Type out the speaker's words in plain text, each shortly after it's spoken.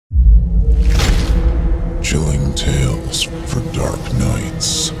Chilling tales for dark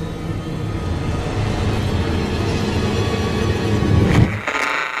nights.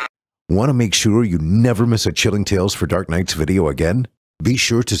 Want to make sure you never miss a Chilling Tales for Dark Nights video again? Be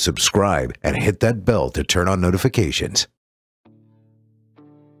sure to subscribe and hit that bell to turn on notifications.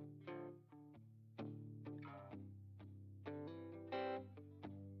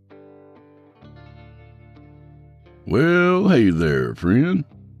 Well, hey there, friend.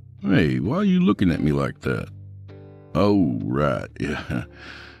 Hey, why are you looking at me like that? Oh, right, yeah.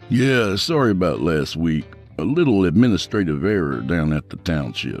 Yeah, sorry about last week. A little administrative error down at the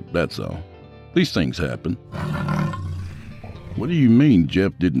township, that's all. These things happen. What do you mean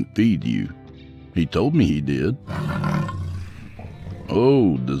Geoff didn't feed you? He told me he did.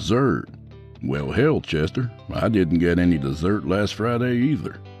 Oh, dessert. Well, hell, Chester, I didn't get any dessert last Friday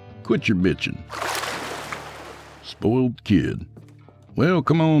either. Quit your bitching. Spoiled kid. Well,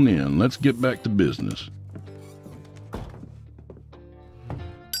 come on in. Let's get back to business.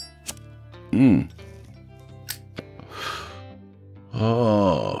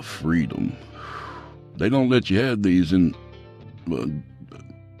 Oh, freedom. They don't let you have these in...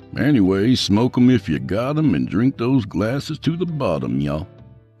 Anyway, smoke 'em if you got 'em and drink those glasses to the bottom, y'all.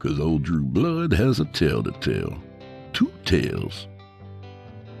 'Cause old Drew Blood has a tale to tell. 2 tales.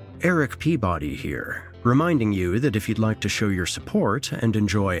 Eric Peabody here, reminding you that if you'd like to show your support and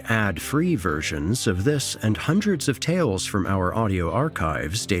enjoy ad-free versions of this and hundreds of tales from our audio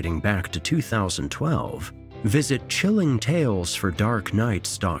archives dating back to 2012, visit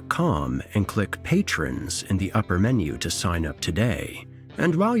chillingtalesfordarknights.com and click Patrons in the upper menu to sign up today.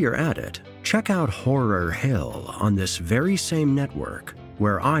 And while you're at it, check out Horror Hill on this very same network,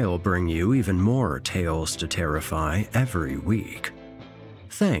 where I'll bring you even more tales to terrify every week.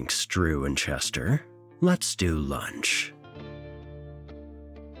 Thanks, Drew and Chester. Let's do lunch.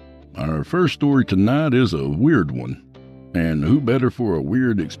 Our first story tonight is a weird one. And who better for a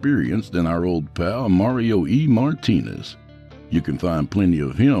weird experience than our old pal Mario E. Martinez? You can find plenty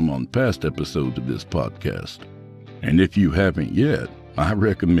of him on past episodes of this podcast. And if you haven't yet, I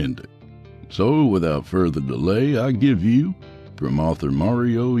recommend it. So without further delay, I give you, from author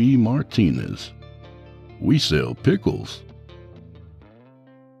Mario E. Martinez, We Sell Pickles.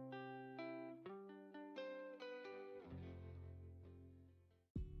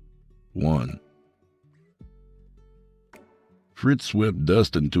 One. Fritz swept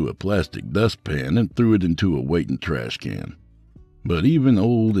dust into a plastic dustpan and threw it into a waiting trash can. But even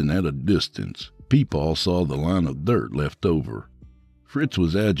old and at a distance, Peepaw saw the line of dirt left over. Fritz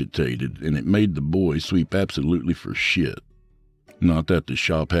was agitated, and it made the boy sweep absolutely for shit. Not that the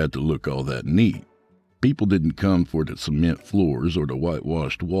shop had to look all that neat. People didn't come for the cement floors or the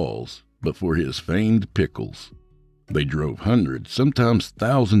whitewashed walls, but for his famed pickles. They drove hundreds, sometimes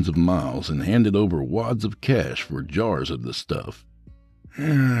thousands of miles and handed over wads of cash for jars of the stuff.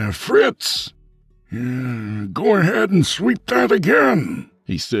 Fritz! Go ahead and sweep that again,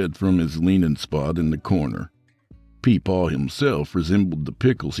 he said from his leaning spot in the corner. Peepaw himself resembled the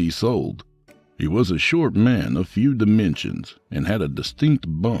pickles he sold. He was a short man of few dimensions and had a distinct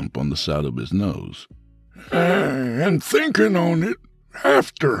bump on the side of his nose. And thinking on it,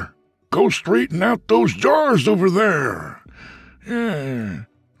 after... Go straighten out those jars over there. Yeah.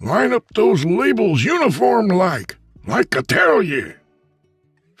 Line up those labels uniform-like I tell you.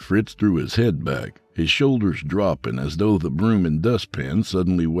 Fritz threw his head back, his shoulders dropping as though the broom and dustpan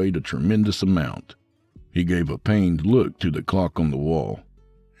suddenly weighed a tremendous amount. He gave a pained look to the clock on the wall.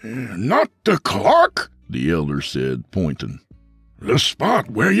 Not the clock, the elder said, pointing. The spot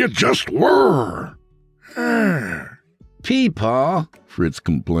where you just were. Peepaw, Fritz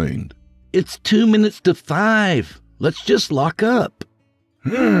complained. It's 2 minutes to 5. Let's just lock up.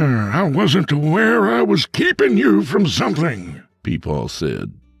 I wasn't aware I was keeping you from something, Peepaw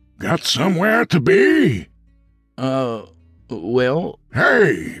said. Got somewhere to be? Well...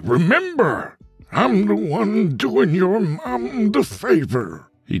 Hey, remember, I'm the one doing your mom the favor,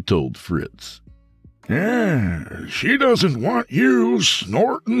 he told Fritz. Yeah, she doesn't want you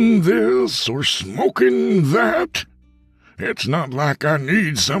snorting this or smoking that. It's not like I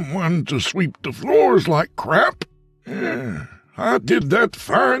need someone to sweep the floors like crap. Yeah, I did that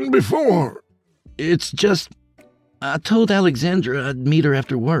fine before. It's just... I told Alexandra I'd meet her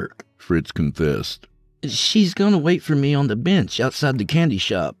after work, Fritz confessed. She's gonna wait for me on the bench outside the candy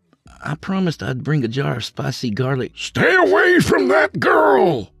shop. I promised I'd bring a jar of spicy garlic. Stay away from that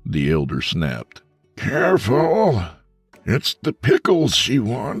girl, the elder snapped. Careful. It's the pickles she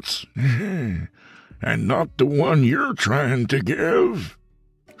wants. And not the one you're trying to give.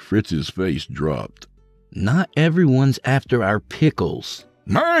 Fritz's face dropped. Not everyone's after our pickles.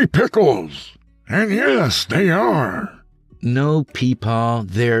 My pickles! And yes, they are. No, Peepaw,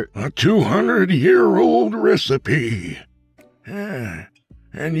 they're... A 200-year-old recipe. Yeah,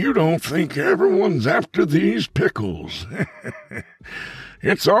 and you don't think everyone's after these pickles.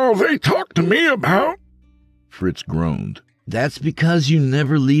 It's all they talk to me about. Fritz groaned. That's because you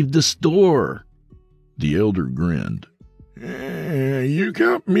never leave the store. The elder grinned. You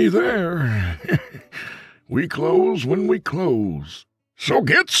got me there. We close when we close. So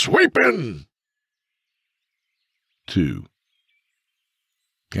get sweeping! 2.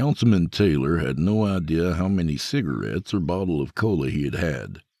 Councilman Taylor had no idea how many cigarettes or bottle of cola he had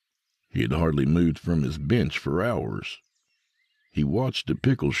had. He had hardly moved from his bench for hours. He watched the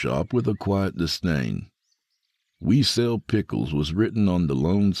pickle shop with a quiet disdain. "We Sell Pickles" was written on the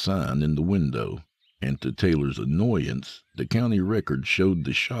lone sign in the window, and to Taylor's annoyance, the county record showed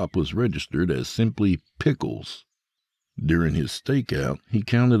the shop was registered as simply Pickles. During his stakeout, he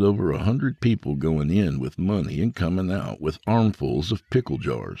counted over 100 people going in with money and coming out with armfuls of pickle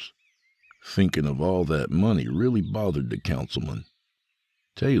jars. Thinking of all that money really bothered the councilman.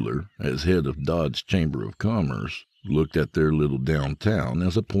 Taylor, as head of Dodge Chamber of Commerce, looked at their little downtown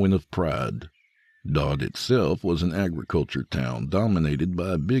as a point of pride. Dodge itself was an agriculture town dominated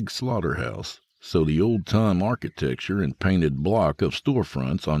by a big slaughterhouse, so the old-time architecture and painted block of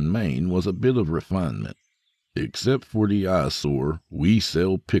storefronts on Main was a bit of refinement. Except for the eyesore, "We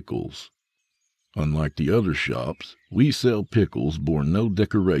Sell Pickles." Unlike the other shops, "We Sell Pickles" bore no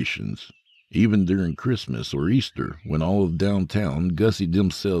decorations. Even during Christmas or Easter, when all of downtown gussied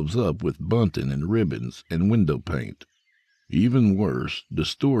themselves up with bunting and ribbons and window paint. Even worse, the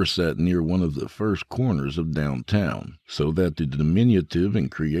store sat near one of the first corners of downtown, so that the diminutive and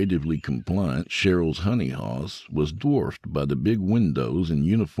creatively compliant Cheryl's Honey House was dwarfed by the big windows and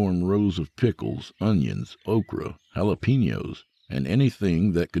uniform rows of pickles, onions, okra, jalapenos, and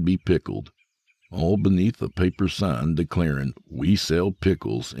anything that could be pickled, all beneath a paper sign declaring "We Sell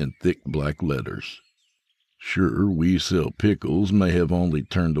Pickles" in thick black letters. Sure, "We Sell Pickles" may have only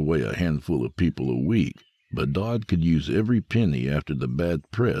turned away a handful of people a week, but Dodd could use every penny after the bad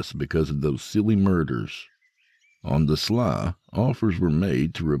press because of those silly murders. On the sly, offers were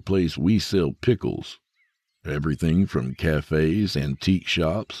made to replace "We Sell Pickles." Everything from cafes, antique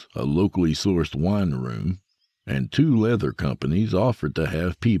shops, a locally sourced wine room, and 2 leather companies offered to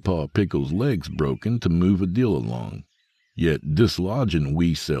have Peepaw Pickles' legs broken to move a deal along. Yet dislodging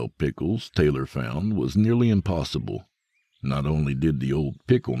 "We Sell Pickles," Taylor found, was nearly impossible. Not only did the old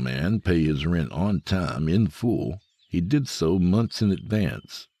pickle man pay his rent on time in full, he did so months in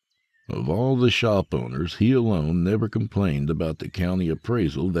advance. Of all the shop owners, he alone never complained about the county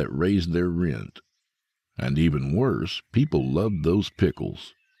appraisal that raised their rent. And even worse, people loved those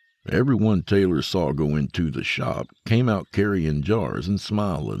pickles. Everyone Taylor saw go into the shop came out carrying jars and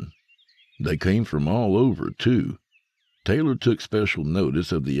smiling. They came from all over, too. Taylor took special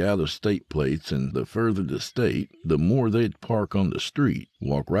notice of the out-of-state plates, and the further the state, the more they'd park on the street,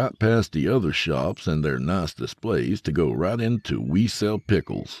 walk right past the other shops and their nice displays to go right into "We Sell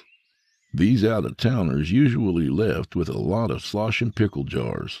Pickles." These out-of-towners usually left with a lot of sloshing pickle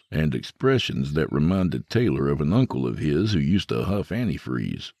jars, and expressions that reminded Taylor of an uncle of his who used to huff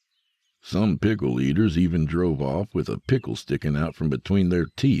antifreeze. Some pickle eaters even drove off with a pickle sticking out from between their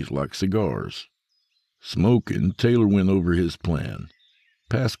teeth like cigars. Smoking, Taylor went over his plan.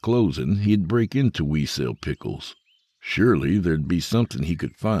 Past closing, he'd break into "We Sell Pickles." Surely there'd be something he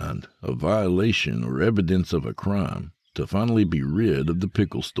could find, a violation or evidence of a crime, to finally be rid of the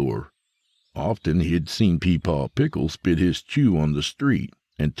pickle store. Often he had seen Peepaw Pickles spit his chew on the street,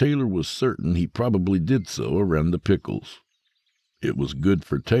 and Taylor was certain he probably did so around the pickles. It was good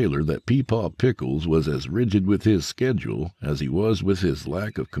for Taylor that Peepaw Pickles was as rigid with his schedule as he was with his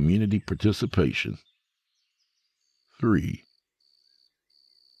lack of community participation. 3.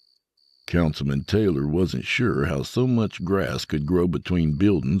 Councilman Taylor wasn't sure how so much grass could grow between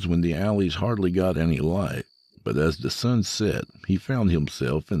buildings when the alleys hardly got any light, but as the sun set, he found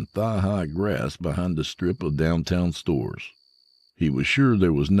himself in thigh-high grass behind a strip of downtown stores. He was sure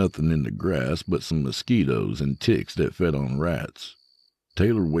there was nothing in the grass but some mosquitoes and ticks that fed on rats.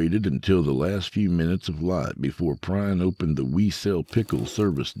 Taylor waited until the last few minutes of light before prying open the "We Sell Pickles"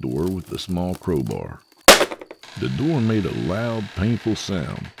 service door with a small crowbar. The door made a loud, painful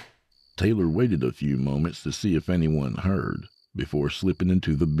sound. Taylor waited a few moments to see if anyone heard, before slipping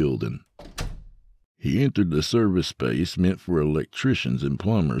into the building. He entered the service space meant for electricians and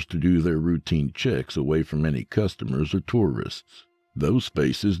plumbers to do their routine checks away from any customers or tourists. Those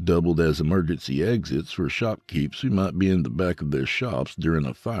spaces doubled as emergency exits for shopkeepers who might be in the back of their shops during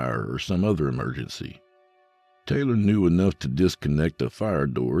a fire or some other emergency. Taylor knew enough to disconnect the fire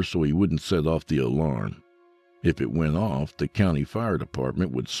door so he wouldn't set off the alarm. If it went off, the county fire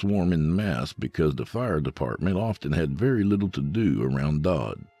department would swarm en masse because the fire department often had very little to do around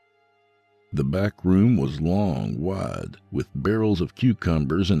Dodge. The back room was long, wide, with barrels of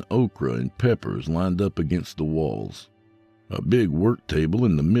cucumbers and okra and peppers lined up against the walls. A big work table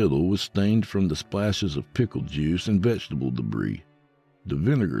in the middle was stained from the splashes of pickle juice and vegetable debris. The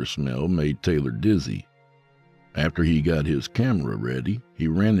vinegar smell made Taylor dizzy. After he got his camera ready, he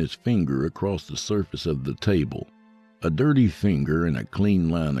ran his finger across the surface of the table. A dirty finger and a clean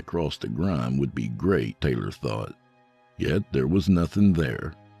line across the grime would be great, Taylor thought. Yet there was nothing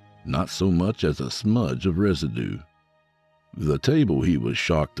there, not so much as a smudge of residue. The table, he was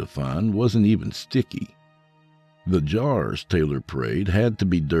shocked to find, wasn't even sticky. The jars, Taylor prayed, had to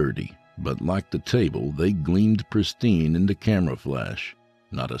be dirty, but like the table, they gleamed pristine in the camera flash.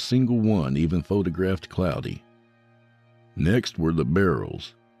 Not a single one even photographed cloudy. Next were the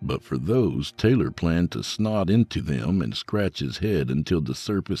barrels, but for those, Taylor planned to snot into them and scratch his head until the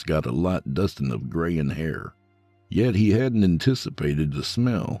surface got a light dusting of graying hair. Yet he hadn't anticipated the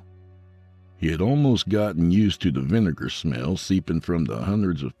smell. He had almost gotten used to the vinegar smell seeping from the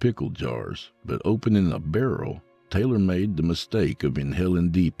hundreds of pickle jars, but opening a barrel, Taylor made the mistake of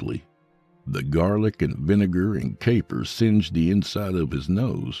inhaling deeply. The garlic and vinegar and capers singed the inside of his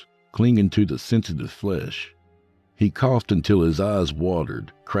nose, clinging to the sensitive flesh. He coughed until his eyes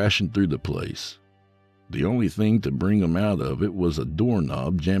watered, crashing through the place. The only thing to bring him out of it was a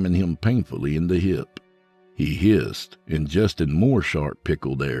doorknob jamming him painfully in the hip. He hissed, ingested more sharp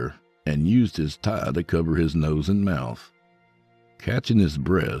pickled air, and used his tie to cover his nose and mouth. Catching his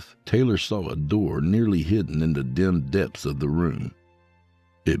breath, Taylor saw a door nearly hidden in the dim depths of the room.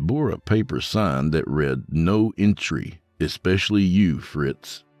 It bore a paper sign that read, "No entry, especially you,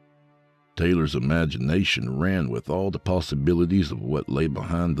 Fritz." Taylor's imagination ran with all the possibilities of what lay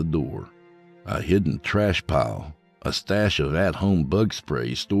behind the door. A hidden trash pile, a stash of at-home bug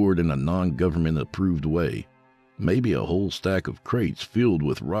spray stored in a non-government approved way, maybe a whole stack of crates filled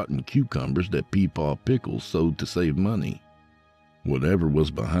with rotten cucumbers that Peepaw Pickles sold to save money. Whatever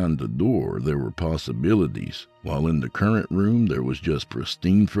was behind the door, there were possibilities, while in the current room there was just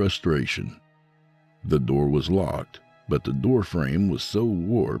pristine frustration. The door was locked, but the door frame was so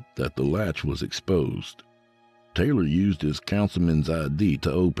warped that the latch was exposed. Taylor used his councilman's ID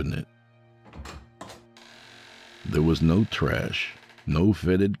to open it. There was no trash, no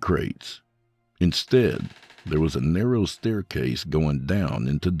fetid crates. Instead, there was a narrow staircase going down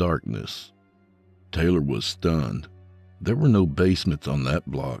into darkness. Taylor was stunned. There were no basements on that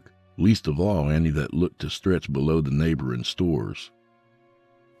block, least of all any that looked to stretch below the neighboring stores.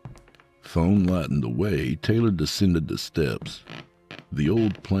 Phone lighting the way, Taylor descended the steps. The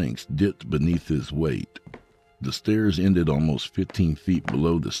old planks dipped beneath his weight. The stairs ended almost 15 feet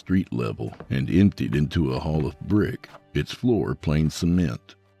below the street level and emptied into a hall of brick, its floor plain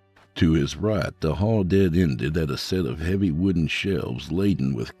cement. To his right, the hall dead-ended at a set of heavy wooden shelves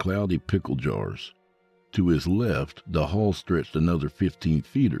laden with cloudy pickle jars. To his left, the hall stretched another 15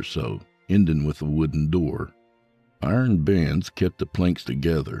 feet or so, ending with a wooden door. Iron bands kept the planks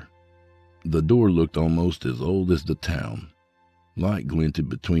together. The door looked almost as old as the town. Light glinted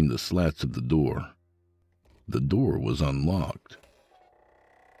between the slats of the door. The door was unlocked.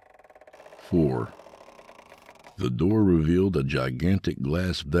 4. The door revealed a gigantic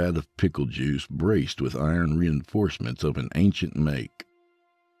glass vat of pickle juice braced with iron reinforcements of an ancient make.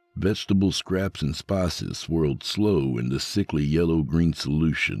 Vegetable scraps and spices swirled slow in the sickly yellow-green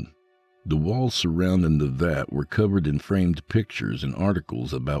solution. The walls surrounding the vat were covered in framed pictures and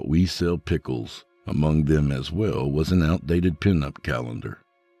articles about We Sell Pickles. Among them as well was an outdated pinup calendar.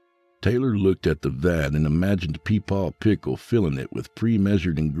 Taylor looked at the vat and imagined Peepaw Pickle filling it with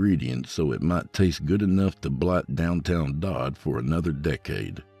pre-measured ingredients so it might taste good enough to blight downtown Dodge for another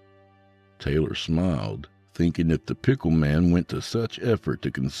decade. Taylor smiled, thinking if the pickle man went to such effort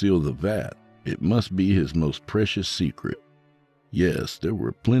to conceal the vat, it must be his most precious secret. Yes, there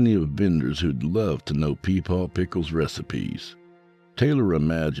were plenty of vendors who'd love to know Peepaw Pickle's recipes. Taylor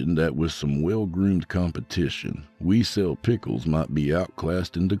imagined that with some well-groomed competition, We Sell Pickles might be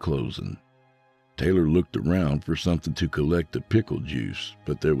outclassed into closing. Taylor looked around for something to collect the pickle juice,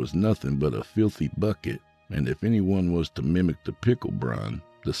 but there was nothing but a filthy bucket, and if anyone was to mimic the pickle brine,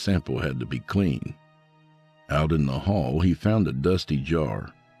 the sample had to be clean. Out in the hall, he found a dusty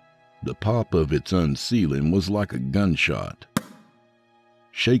jar. The pop of its unsealing was like a gunshot.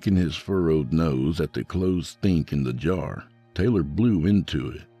 Shaking his furrowed nose at the closed stink in the jar, Taylor blew into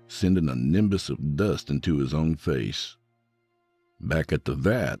it, sending a nimbus of dust into his own face. Back at the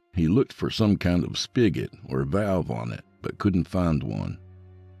vat, he looked for some kind of spigot or valve on it, but couldn't find one.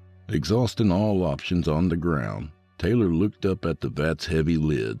 Exhausting all options on the ground, Taylor looked up at the vat's heavy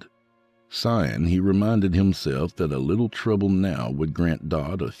lid. Sighing, he reminded himself that a little trouble now would grant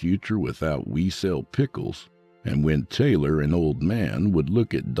Dot a future without we-sell Pickles, and when Taylor and Old Man would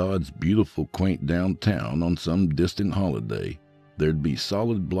look at Dod's beautiful quaint downtown on some distant holiday, there'd be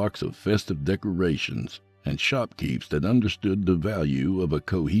solid blocks of festive decorations and shopkeepers that understood the value of a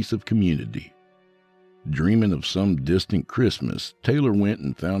cohesive community. Dreaming of some distant Christmas, Taylor went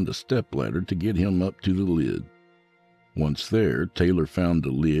and found a stepladder to get him up to the lid. Once there, Taylor found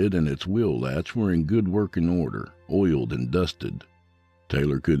the lid and its wheel latch were in good working order, oiled and dusted.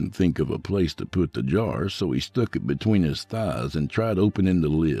 Taylor couldn't think of a place to put the jar, so he stuck it between his thighs and tried opening the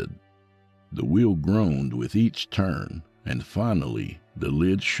lid. The wheel groaned with each turn, and finally, the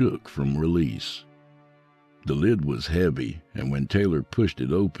lid shook from release. The lid was heavy, and when Taylor pushed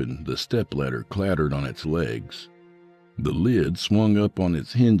it open, the stepladder clattered on its legs. The lid swung up on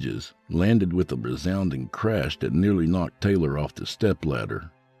its hinges, landed with a resounding crash that nearly knocked Taylor off the stepladder.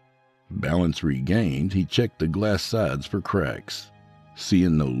 Balance regained, he checked the glass sides for cracks.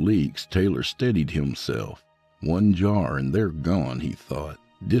 Seeing no leaks, Taylor steadied himself. One jar and they're gone, he thought,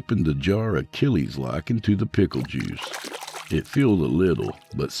 dipping the jar Achilles-like into the pickle juice. It filled a little,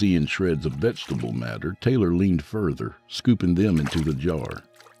 but seeing shreds of vegetable matter, Taylor leaned further, scooping them into the jar.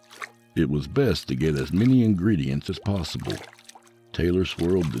 It was best to get as many ingredients as possible. Taylor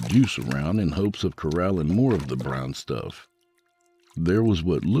swirled the juice around in hopes of corralling more of the brown stuff. There was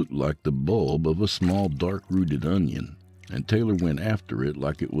what looked like the bulb of a small dark-rooted onion, and Taylor went after it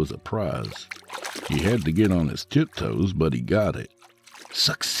like it was a prize. He had to get on his tiptoes, but he got it.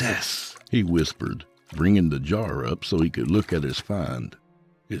 "Success!" he whispered, bringing the jar up so he could look at his find.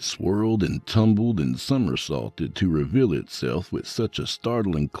 It swirled and tumbled and somersaulted to reveal itself with such a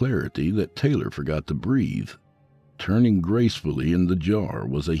startling clarity that Taylor forgot to breathe. Turning gracefully in the jar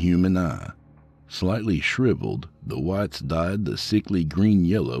was a human eye. Slightly shriveled, the whites dyed the sickly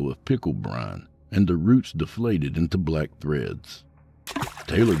green-yellow of pickle brine, and the roots deflated into black threads.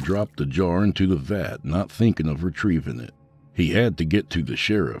 Taylor dropped the jar into the vat, not thinking of retrieving it. He had to get to the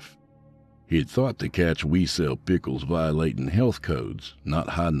sheriff. He'd thought to catch we-sell Pickles violating health codes,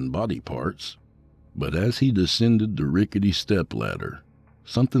 not hiding body parts. But as he descended the rickety stepladder,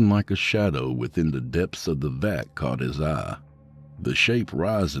 something like a shadow within the depths of the vat caught his eye. The shape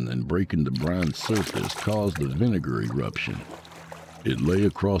rising and breaking the brine surface caused a vinegar eruption. It lay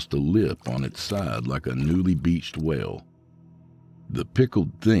across the lip on its side like a newly beached whale. The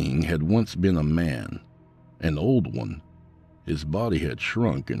pickled thing had once been a man, an old one. His body had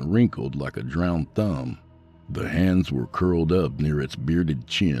shrunk and wrinkled like a drowned thumb. The hands were curled up near its bearded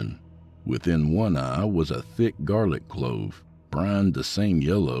chin. Within one eye was a thick garlic clove, brined the same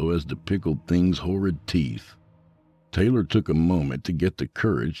yellow as the pickled thing's horrid teeth. Taylor took a moment to get the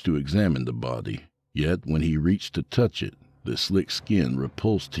courage to examine the body, yet when he reached to touch it, the slick skin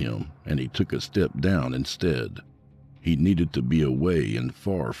repulsed him, and he took a step down instead. He needed to be away and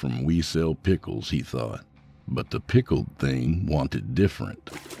far from we-sell Pickles, he thought. But the pickled thing wanted different.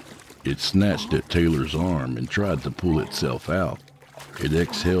 It snatched at Taylor's arm and tried to pull itself out. It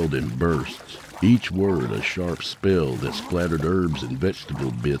exhaled in bursts, each word a sharp spell that splattered herbs and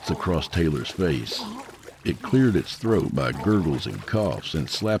vegetable bits across Taylor's face. It cleared its throat by gurgles and coughs and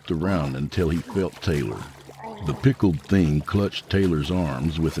slapped around until he felt Taylor. The pickled thing clutched Taylor's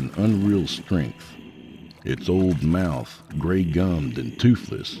arms with an unreal strength. Its old mouth, gray-gummed and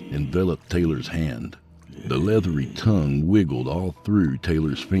toothless, enveloped Taylor's hand. The leathery tongue wiggled all through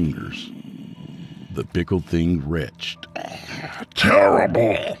Taylor's fingers. The pickled thing retched.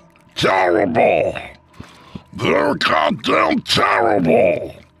 Terrible! Terrible! They're goddamn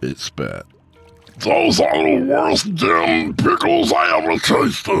terrible! It spat. Those are the worst damn pickles I ever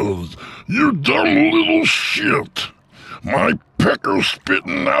tasted! You dumb little shit! My pecker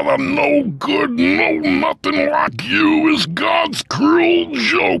spitting out a no good, no nothing like you is God's cruel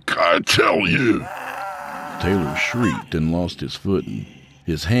joke, I tell you! Taylor shrieked and lost his footing.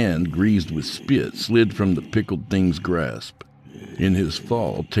 His hand, greased with spit, slid from the pickled thing's grasp. In his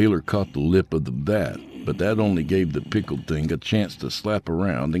fall, Taylor caught the lip of the vat, but that only gave the pickled thing a chance to slap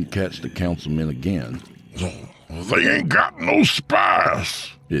around and catch the councilman again. They ain't got no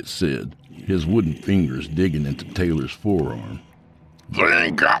spice, it said, his wooden fingers digging into Taylor's forearm. They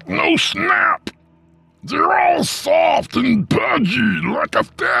ain't got no snap. They're all soft and pudgy like a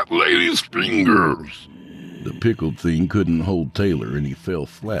fat lady's fingers. The pickled thing couldn't hold Taylor, and he fell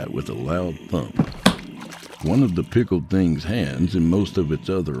flat with a loud thump. One of the pickled thing's hands and most of its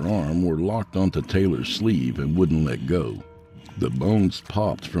other arm were locked onto Taylor's sleeve and wouldn't let go. The bones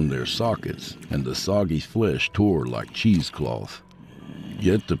popped from their sockets, and the soggy flesh tore like cheesecloth.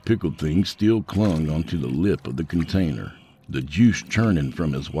 Yet the pickled thing still clung onto the lip of the container, the juice churning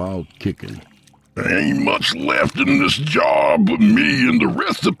from his wild kicking. There ain't much left in this jar but me and the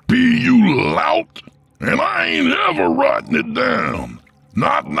recipe, you lout. And I ain't ever writing it down.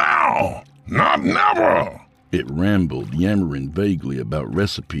 Not now. Not never. It rambled, yammering vaguely about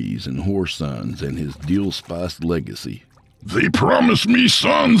recipes and horse sons and his deal-spiced legacy. They promised me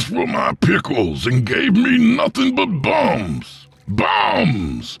sons for my pickles and gave me nothing but bums.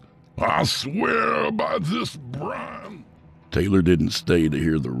 Bums! I swear by this brine. Taylor didn't stay to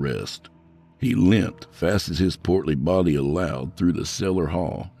hear the rest. He limped, fast as his portly body allowed, through the cellar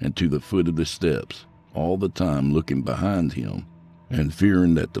hall and to the foot of the steps, all the time looking behind him and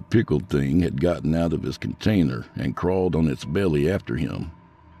fearing that the pickled thing had gotten out of his container and crawled on its belly after him.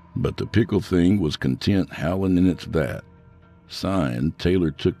 But the pickled thing was content howling in its vat. Sighing,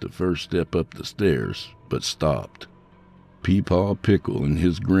 Taylor took the first step up the stairs, but stopped. Peepaw Pickle and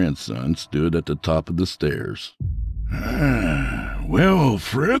his grandson stood at the top of the stairs. Well,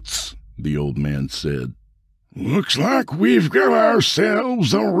 Fritz, the old man said, looks like we've got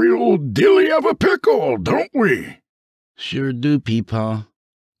ourselves a real dilly of a pickle, don't we? Sure do, Peepaw.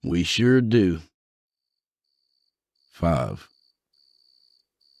 We sure do. 5.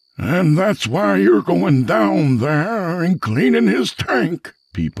 And that's why you're going down there and cleaning his tank,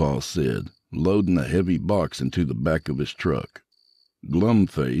 Peepaw said, loading a heavy box into the back of his truck.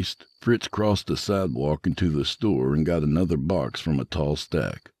 Glum-faced, Fritz crossed the sidewalk into the store and got another box from a tall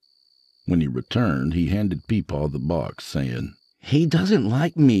stack. When he returned, he handed Peepaw the box, saying, He doesn't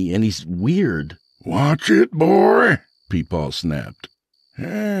like me, and he's weird. Watch it, boy, Peepaw snapped.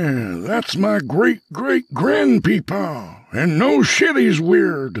 That's my great-great-grandpeepaw, and no shit he's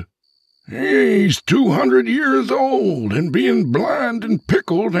weird. He's 200 years old, and being blind and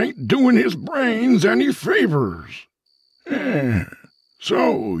pickled ain't doing his brains any favors.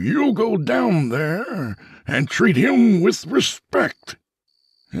 So you'll go down there and treat him with respect.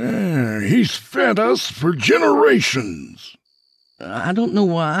 He's fed us for generations. I don't know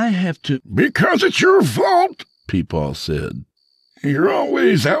why I have to... Because it's your fault, Peepaw said. You're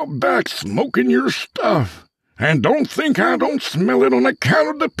always out back smoking your stuff. And don't think I don't smell it on account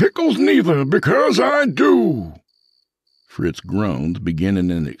of the pickles neither, because I do. Fritz groaned,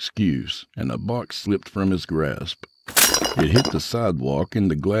 beginning an excuse, and a box slipped from his grasp. It hit the sidewalk,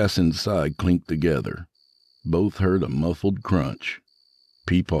 and the glass inside clinked together. Both heard a muffled crunch.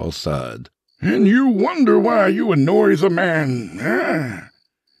 Peepaw sighed. And you wonder why you annoy the man,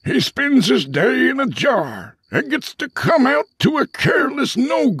 He spends his day in a jar and gets to come out to a careless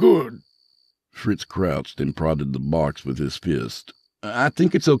no-good. Fritz crouched and prodded the box with his fist. I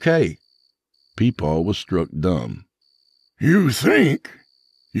think it's okay. Peepaw was struck dumb. You think?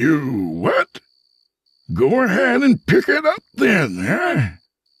 You what? Go ahead and pick it up then,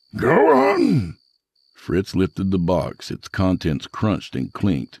 Go on. Fritz lifted the box, its contents crunched and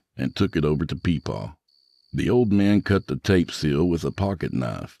clinked, and took it over to Peepaw. The old man cut the tape seal with a pocket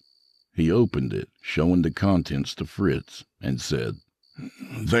knife. He opened it, showing the contents to Fritz, and said,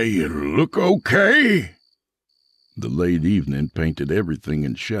 They look okay. The late evening painted everything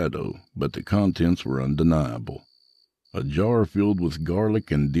in shadow, but the contents were undeniable. A jar filled with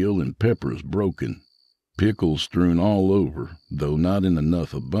garlic and dill and peppers broken. Pickles strewn all over, though not in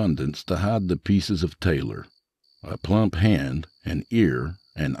enough abundance to hide the pieces of Taylor. A plump hand, an ear,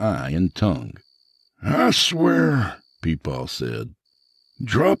 an eye and tongue. I swear, Peepaw said.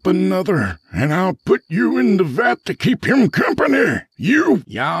 Drop another, and I'll put you in the vat to keep him company. You!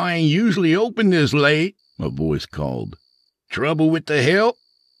 Y'all ain't usually open this late, a voice called. Trouble with the help?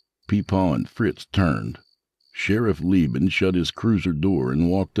 Peepaw and Fritz turned. Sheriff Lieben shut his cruiser door and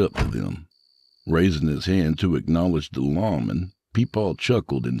walked up to them. Raising his hand to acknowledge the lawman, Peepaw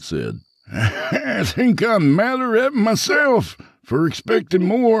chuckled and said, I think I'm madder at myself for expecting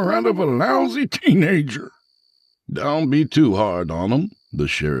more out of a lousy teenager. Don't be too hard on 'em, the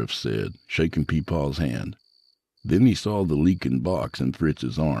sheriff said, shaking Peepaw's hand. Then he saw the leaking box in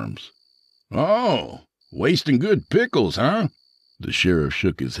Fritz's arms. Oh, wasting good pickles, huh? The sheriff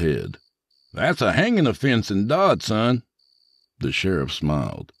shook his head. That's a hanging offense in Dodge, son. The sheriff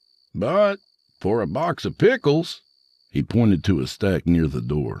smiled. But for a box of pickles, he pointed to a stack near the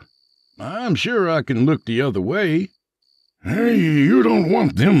door. I'm sure I can look the other way. Hey, you don't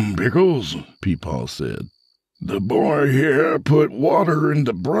want them pickles, Peepaw said. The boy here put water in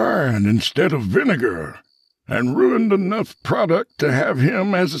the brine instead of vinegar, and ruined enough product to have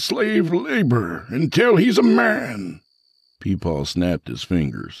him as a slave labor until he's a man. Peepaw snapped his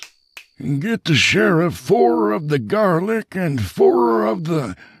fingers. Get the sheriff 4 of the garlic and 4 of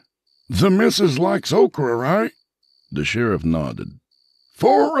the missus likes okra, right? The sheriff nodded.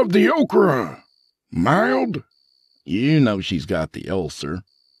 4 of the okra. Mild? You know she's got the ulcer.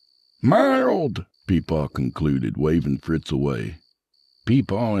 Mild, Peepaw concluded, waving Fritz away.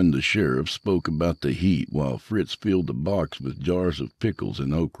 Peepaw and the sheriff spoke about the heat while Fritz filled the box with jars of pickles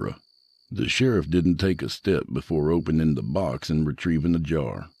and okra. The sheriff didn't take a step before opening the box and retrieving a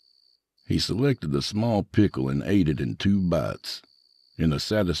jar. He selected a small pickle and ate it in 2 bites. In a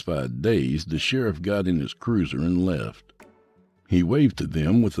satisfied daze, the sheriff got in his cruiser and left. He waved to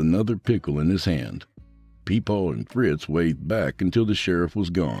them with another pickle in his hand. Peepaw and Fritz waved back until the sheriff was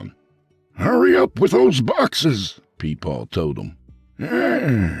gone. Hurry up with those boxes, Peepaw told him.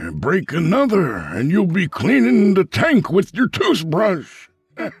 Break another, and you'll be cleaning the tank with your toothbrush.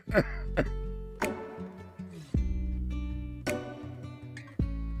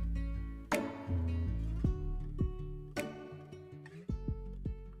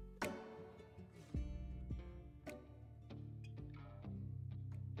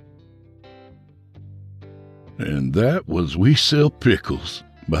 And that was We Sell Pickles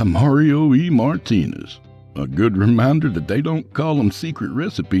by Mario E. Martinez. A good reminder that they don't call them secret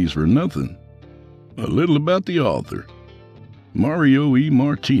recipes for nothing. A little about the author. Mario E.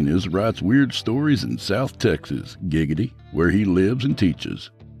 Martinez writes weird stories in South Texas, giggity, where he lives and teaches.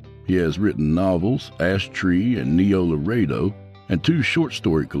 He has written novels, Ash Tree and Neo Laredo, and 2 short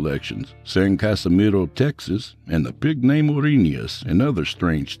story collections, San Casimiro, Texas, and The Pig Named Orinius, and Other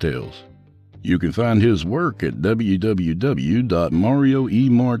Strange Tales. You can find his work at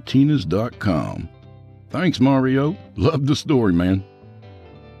www.marioemartinez.com. Thanks, Mario. Love the story, man.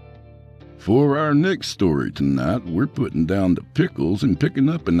 For our next story tonight, we're putting down the pickles and picking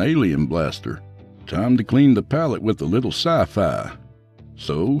up an alien blaster. Time to clean the palate with a little sci-fi.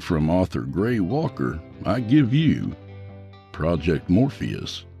 So, from author Grey Walker, I give you Project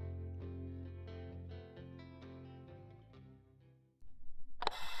Morpheus.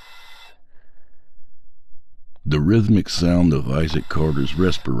 The rhythmic sound of Isaac Carter's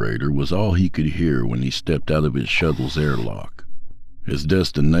respirator was all he could hear when he stepped out of his shuttle's airlock. His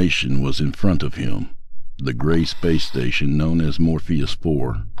destination was in front of him, the gray space station known as Morpheus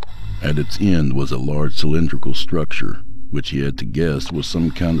 4. At its end was a large cylindrical structure, which he had to guess was some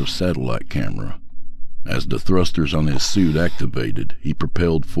kind of satellite camera. As the thrusters on his suit activated, he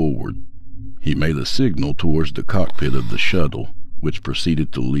propelled forward. He made a signal towards the cockpit of the shuttle, which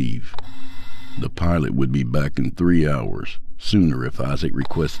proceeded to leave. The pilot would be back in 3 hours, sooner if Isaac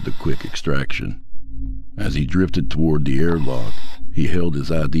requested a quick extraction. As he drifted toward the airlock, he held his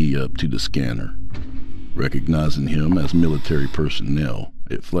ID up to the scanner. Recognizing him as military personnel,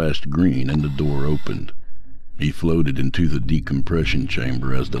 it flashed green and the door opened. He floated into the decompression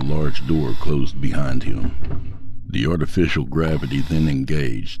chamber as the large door closed behind him. The artificial gravity then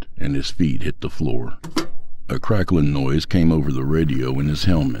engaged, and his feet hit the floor. A crackling noise came over the radio in his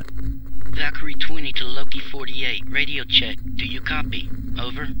helmet. Valkyrie 20 to Loki 48. Radio check. Do you copy?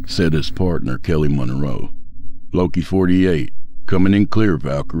 Over. Said his partner, Kelly Monroe. Loki 48. Coming in clear,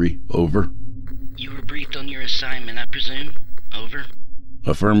 Valkyrie. Over. You were briefed on your assignment, I presume? Over.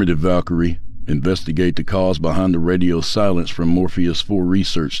 Affirmative, Valkyrie. Investigate the cause behind the radio silence from Morpheus 4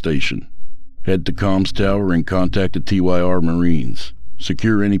 research station. Head to comms tower and contact the TYR Marines.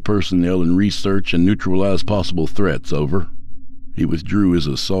 Secure any personnel in research and neutralize possible threats. Over. He withdrew his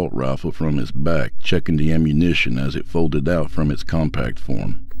assault rifle from his back, checking the ammunition as it folded out from its compact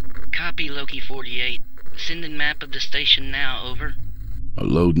form. Copy, Loki 48. Sending map of the station now, over. A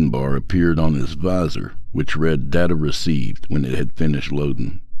loading bar appeared on his visor, which read data received when it had finished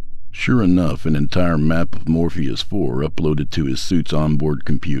loading. Sure enough, an entire map of Morpheus 4 uploaded to his suit's onboard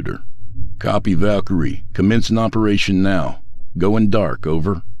computer. Copy, Valkyrie. Commencing operation now. Going dark,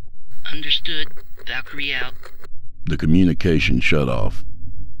 over. Understood. Valkyrie out. The communication shut off.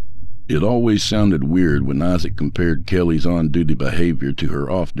 It always sounded weird when Isaac compared Kelly's on-duty behavior to her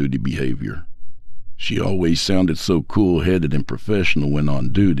off-duty behavior. She always sounded so cool-headed and professional when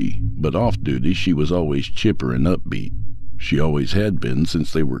on duty, but off-duty she was always chipper and upbeat. She always had been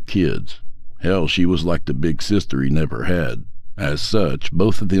since they were kids. Hell, she was like the big sister he never had. As such,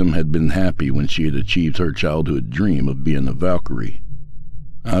 both of them had been happy when she had achieved her childhood dream of being a Valkyrie.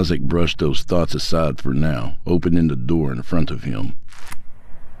 Isaac brushed those thoughts aside for now, opening the door in front of him.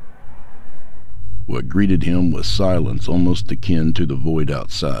 What greeted him was silence almost akin to the void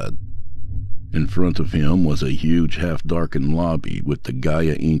outside. In front of him was a huge half-darkened lobby with the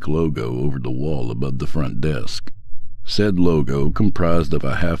Gaia Inc. logo over the wall above the front desk. Said logo comprised of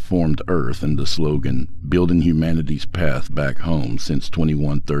a half-formed Earth and the slogan, "Building Humanity's Path Back Home Since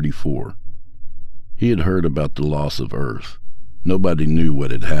 2134. He had heard about the loss of Earth. Nobody knew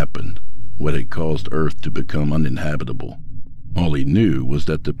what had happened, what had caused Earth to become uninhabitable. All he knew was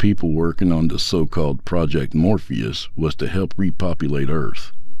that the people working on the so-called Project Morpheus was to help repopulate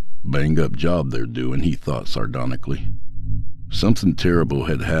Earth. Bang-up job they're doing, he thought sardonically. Something terrible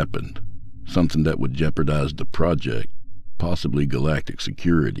had happened, something that would jeopardize the project, possibly galactic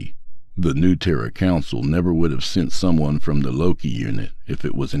security. The New Terra Council never would have sent someone from the Loki unit if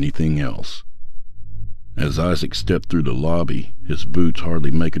it was anything else. As Isaac stepped through the lobby, his boots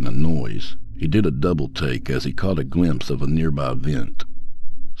hardly making a noise, he did a double take as he caught a glimpse of a nearby vent.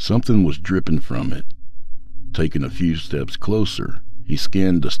 Something was dripping from it. Taking a few steps closer, he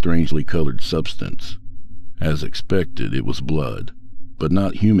scanned the strangely colored substance. As expected, it was blood, but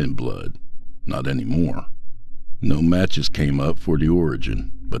not human blood. Not anymore. No matches came up for the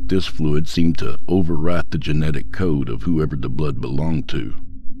origin, but this fluid seemed to overwrite the genetic code of whoever the blood belonged to.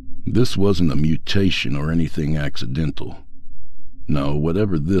 This wasn't a mutation or anything accidental. No,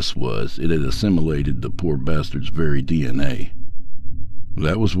 whatever this was, it had assimilated the poor bastard's very DNA.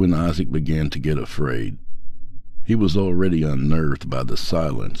 That was when Isaac began to get afraid. He was already unnerved by the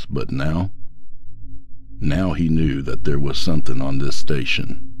silence, but now he knew that there was something on this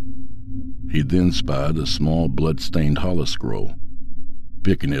station. He then spied a small blood-stained holoscroll.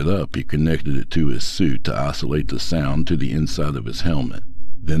 Picking it up, he connected it to his suit to isolate the sound to the inside of his helmet,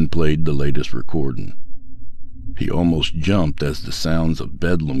 then played the latest recording. He almost jumped as the sounds of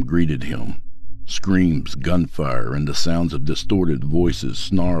bedlam greeted him. Screams, gunfire, and the sounds of distorted voices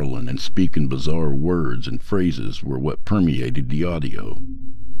snarling and speaking bizarre words and phrases were what permeated the audio.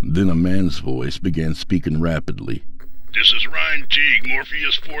 Then a man's voice began speaking rapidly. This is Ryan Teague,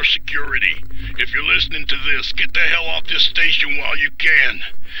 Morpheus Force Security. If you're listening to this, get the hell off this station while you can.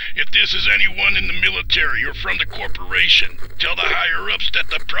 If this is anyone in the military or from the corporation, tell the higher-ups that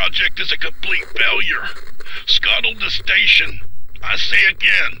the project is a complete failure. Scuttle the station. I say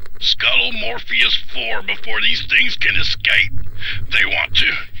again, scuttle Morpheus 4 before these things can escape. They want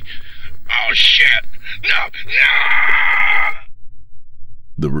to... Oh, shit! No!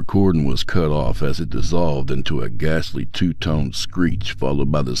 The recording was cut off as it dissolved into a ghastly two-toned screech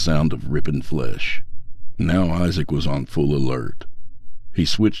followed by the sound of ripping flesh. Now Isaac was on full alert. He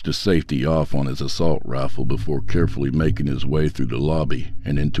switched the safety off on his assault rifle before carefully making his way through the lobby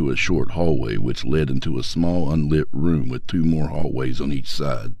and into a short hallway which led into a small unlit room with 2 more hallways on each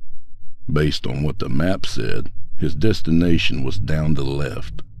side. Based on what the map said, his destination was down to the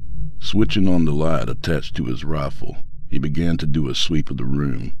left. Switching on the light attached to his rifle, he began to do a sweep of the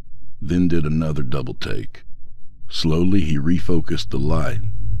room, then did another double take. Slowly he refocused the light,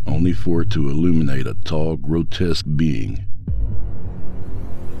 only for it to illuminate a tall, grotesque being.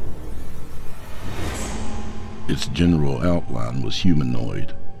 Its general outline was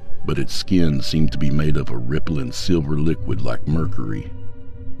humanoid, but its skin seemed to be made of a rippling silver liquid like mercury.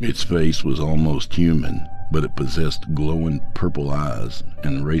 Its face was almost human, but it possessed glowing purple eyes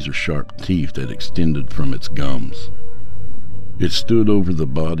and razor-sharp teeth that extended from its gums. It stood over the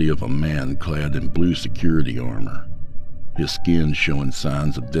body of a man clad in blue security armor, his skin showing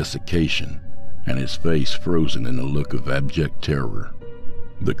signs of desiccation, and his face frozen in a look of abject terror.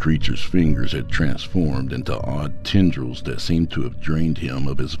 The creature's fingers had transformed into odd tendrils that seemed to have drained him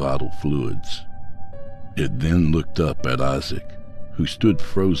of his vital fluids. It then looked up at Isaac, who stood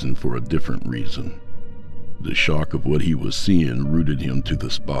frozen for a different reason. The shock of what he was seeing rooted him to the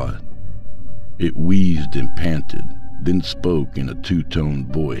spot. It wheezed and panted, then spoke in a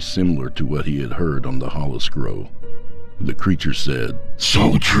two-toned voice similar to what he had heard on the holoscroll. The creature said,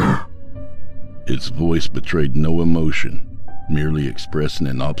 "Soldier!" Its voice betrayed no emotion, merely expressing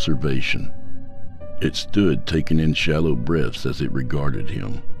an observation. It stood taking in shallow breaths as it regarded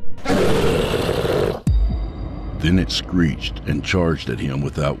him. Then it screeched and charged at him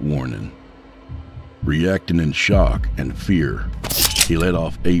without warning. Reacting in shock and fear, he let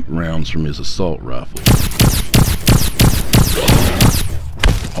off 8 rounds from his assault rifle,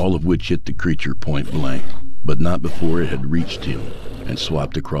 all of which hit the creature point blank, but not before it had reached him and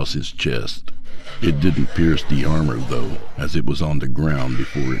swiped across his chest. It didn't pierce the armor, though, as it was on the ground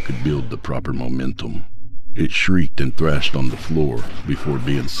before it could build the proper momentum. It shrieked and thrashed on the floor before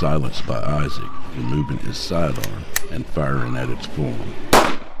being silenced by Isaac, removing his sidearm and firing at its form.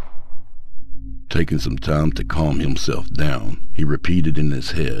 Taking some time to calm himself down, he repeated in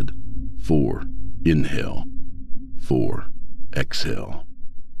his head, 4, inhale, 4, exhale.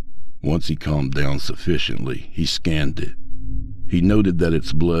 Once he calmed down sufficiently, he scanned it. He noted that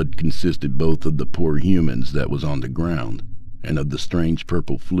its blood consisted both of the poor humans that was on the ground and of the strange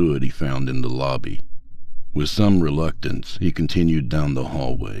purple fluid he found in the lobby. With some reluctance, he continued down the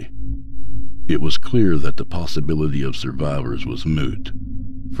hallway. It was clear that the possibility of survivors was moot.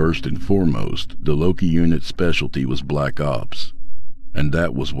 First and foremost, the Loki unit's specialty was Black Ops, and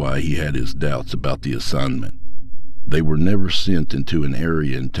that was why he had his doubts about the assignment. They were never sent into an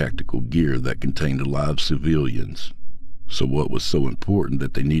area in tactical gear that contained live civilians, so what was so important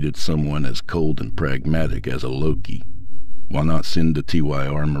that they needed someone as cold and pragmatic as a Loki? Why not send the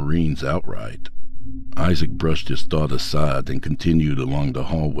TYR Marines outright? Isaac brushed his thought aside and continued along the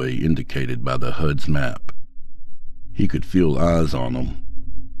hallway indicated by the HUD's map. He could feel eyes on him.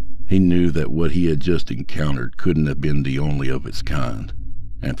 He knew that what he had just encountered couldn't have been the only of its kind,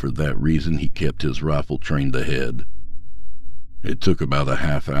 and for that reason he kept his rifle trained ahead. It took about a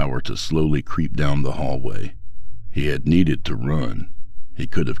half hour to slowly creep down the hallway. He had needed to run. He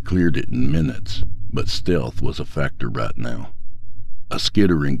could have cleared it in minutes, but stealth was a factor right now. A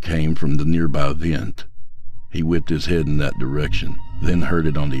skittering came from the nearby vent. He whipped his head in that direction, then heard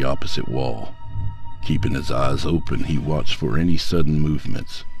it on the opposite wall. Keeping his eyes open, he watched for any sudden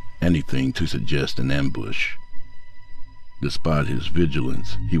movements, anything to suggest an ambush. Despite his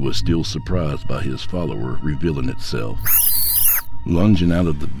vigilance, he was still surprised by his follower revealing itself. Lunging out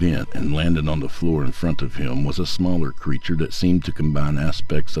of the vent and landing on the floor in front of him was a smaller creature that seemed to combine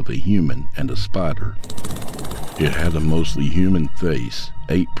aspects of a human and a spider. It had a mostly human face,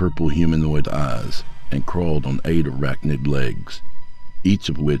 8 purple humanoid eyes, and crawled on 8 arachnid legs, each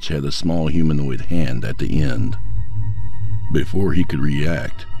of which had a small humanoid hand at the end. Before he could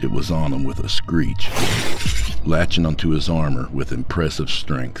react, it was on him with a screech, latching onto his armor with impressive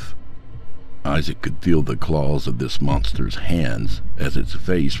strength. Isaac could feel the claws of this monster's hands as its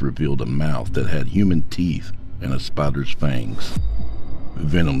face revealed a mouth that had human teeth and a spider's fangs.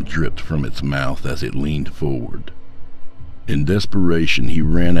 Venom dripped from its mouth as it leaned forward. In desperation, he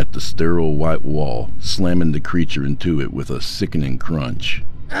ran at the sterile white wall, slamming the creature into it with a sickening crunch.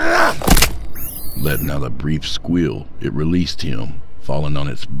 Letting out a brief squeal, it released him, falling on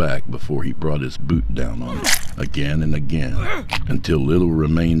its back before he brought his boot down on it, again and again, until little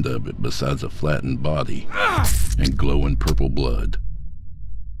remained of it besides a flattened body and glowing purple blood.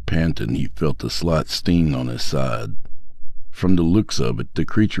 Panting, he felt a slight sting on his side. From the looks of it, the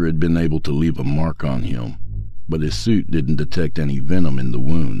creature had been able to leave a mark on him, but his suit didn't detect any venom in the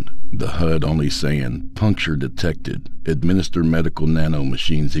wound, the HUD only saying, "Puncture detected. Administer medical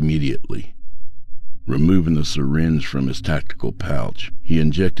nanomachines immediately." Removing the syringe from his tactical pouch, he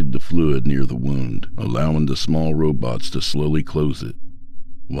injected the fluid near the wound, allowing the small robots to slowly close it.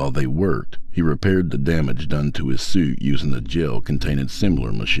 While they worked, he repaired the damage done to his suit using a gel containing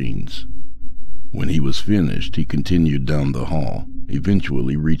similar machines. When he was finished, he continued down the hall,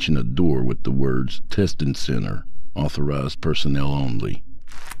 eventually reaching a door with the words "Testing Center, authorized personnel only."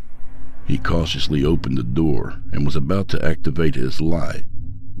 He cautiously opened the door and was about to activate his light,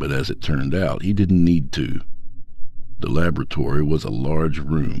 but as it turned out, he didn't need to. The laboratory was a large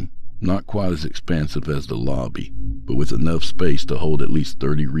room, not quite as expansive as the lobby, but with enough space to hold at least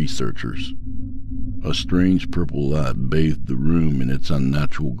 30 researchers. A strange purple light bathed the room in its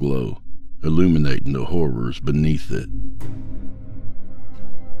unnatural glow, illuminating the horrors beneath it.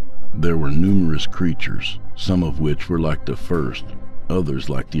 There were numerous creatures, some of which were like the first, others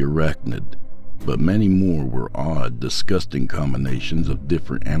like the arachnid, but many more were odd, disgusting combinations of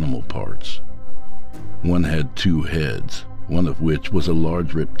different animal parts. One had 2 heads, one of which was a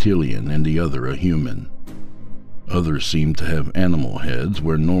large reptilian and the other a human. Others seemed to have animal heads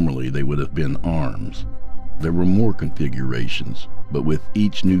where normally they would have been arms. There were more configurations, but with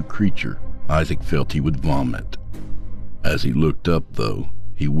each new creature, Isaac felt he would vomit. As he looked up, though,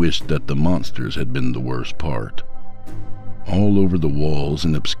 he wished that the monsters had been the worst part. All over the walls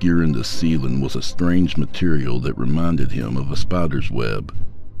and obscuring the ceiling was a strange material that reminded him of a spider's web.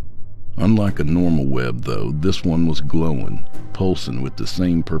 Unlike a normal web, though, this one was glowing, pulsing with the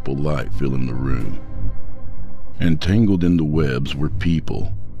same purple light filling the room. Entangled in the webs were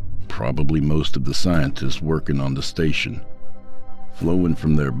people, probably most of the scientists working on the station. Flowing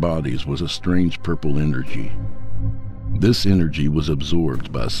from their bodies was a strange purple energy. This energy was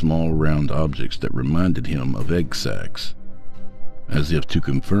absorbed by small round objects that reminded him of egg sacs. As if to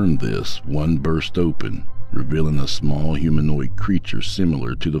confirm this, one burst open, revealing a small humanoid creature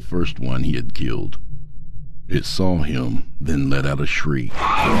similar to the first one he had killed. It saw him, then let out a shriek.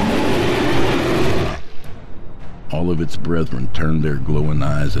 All of its brethren turned their glowing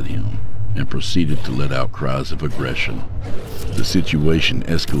eyes at him and proceeded to let out cries of aggression. The situation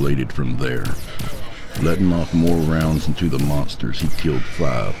escalated from there. Letting off more rounds into the monsters, he killed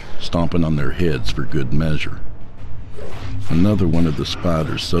 5, stomping on their heads for good measure. Another one of the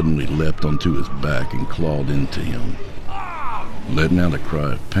spiders suddenly leapt onto his back and clawed into him. Letting out a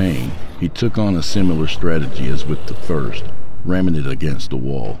cry of pain, he took on a similar strategy as with the first, ramming it against the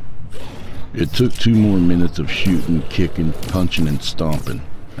wall. It took 2 more minutes of shooting, kicking, punching, and stomping,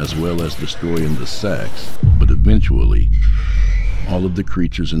 as well as destroying the sacks, but eventually, all of the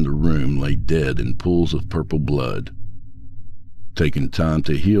creatures in the room lay dead in pools of purple blood. Taking time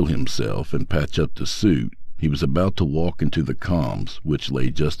to heal himself and patch up the suit, he was about to walk into the comms, which lay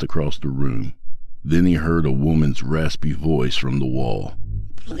just across the room. Then he heard a woman's raspy voice from the wall.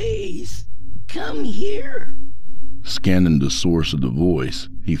 Please, come here. Scanning the source of the voice,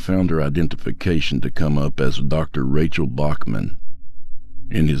 he found her identification to come up as Dr. Rachel Bachman.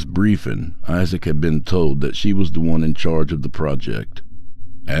 In his briefing, Isaac had been told that she was the one in charge of the project.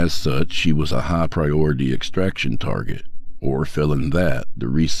 As such, she was a high-priority extraction target, or failing that, the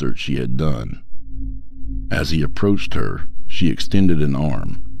research she had done. As he approached her, she extended an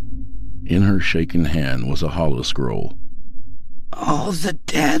arm. In her shaking hand was a holoscroll. All the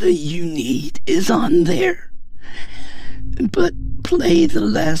data you need is on there. But play the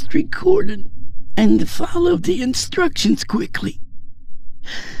last recording and follow the instructions quickly.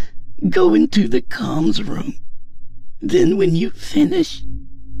 Go into the comms room. Then when you finish,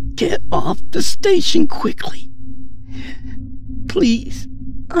 get off the station quickly. Please,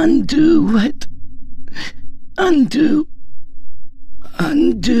 undo it. Undo.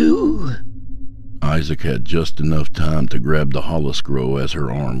 Isaac had just enough time to grab the holoscroll as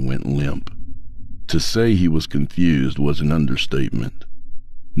her arm went limp. To say he was confused was an understatement.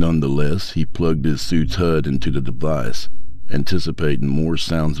 Nonetheless, he plugged his suit's HUD into the device, anticipating more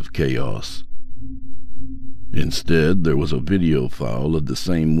sounds of chaos. Instead, there was a video file of the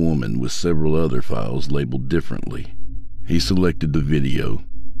same woman with several other files labeled differently. He selected the video.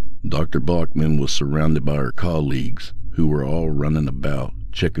 Dr. Bachman was surrounded by her colleagues, who were all running about,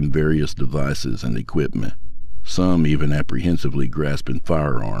 checking various devices and equipment, some even apprehensively grasping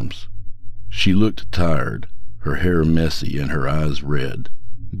firearms. She looked tired, her hair messy and her eyes red,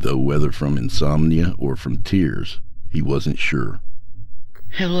 though whether from insomnia or from tears, he wasn't sure.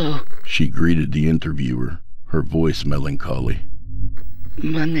 Hello. She greeted the interviewer, her voice melancholy.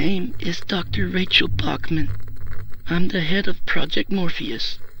 My name is Dr. Rachel Bachman. I'm the head of Project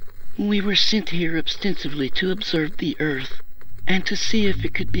Morpheus. We were sent here ostensibly to observe the Earth and to see if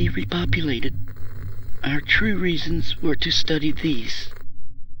it could be repopulated. Our true reasons were to study these.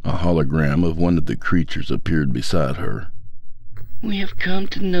 A hologram of one of the creatures appeared beside her. We have come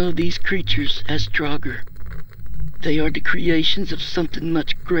to know these creatures as Draugr. They are the creations of something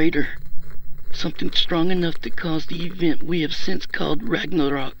much greater, something strong enough to cause the event we have since called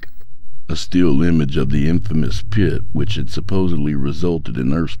Ragnarok. A still image of the infamous pit which had supposedly resulted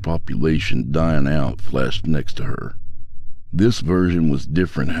in Earth's population dying out flashed next to her. This version was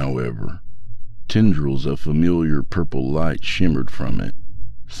different, however. Tendrils of familiar purple light shimmered from it,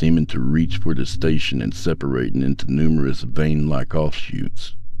 seeming to reach for the station and separating into numerous vein-like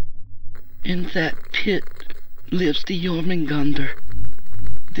offshoots. In that pit lives the Jormungandr.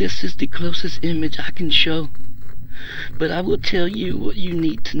 This is the closest image I can show, but I will tell you what you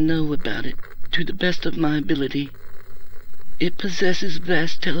need to know about it, to the best of my ability. It possesses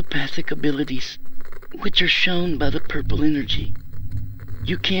vast telepathic abilities, which are shown by the purple energy.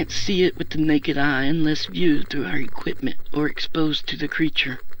 You can't see it with the naked eye unless viewed through our equipment or exposed to the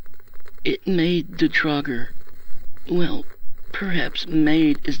creature. It made the Draugr. Well, perhaps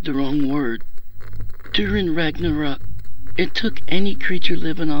made is the wrong word. During Ragnarok, it took any creature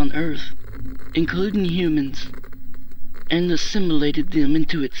living on Earth, including humans, and assimilated them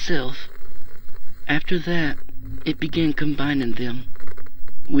into itself. After that, it began combining them.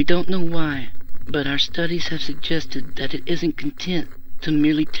 We don't know why, but our studies have suggested that it isn't content to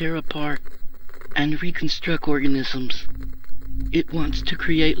merely tear apart and reconstruct organisms. It wants to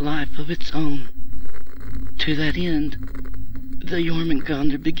create life of its own. To that end, the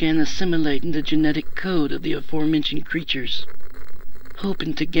Jormungandr began assimilating the genetic code of the aforementioned creatures,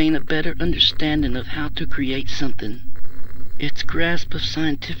 hoping to gain a better understanding of how to create something. Its grasp of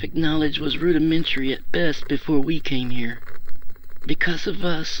scientific knowledge was rudimentary at best before we came here. Because of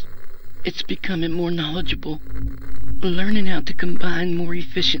us, it's becoming more knowledgeable, learning how to combine more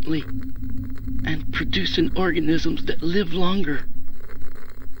efficiently, and producing organisms that live longer.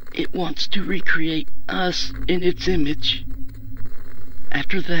 It wants to recreate us in its image.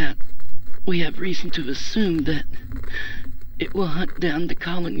 After that, we have reason to assume that it will hunt down the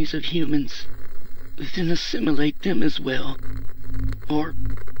colonies of humans, then assimilate them as well. Or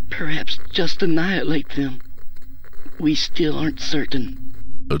perhaps just annihilate them. We still aren't certain.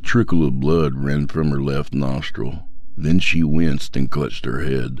 A trickle of blood ran from her left nostril. Then she winced and clutched her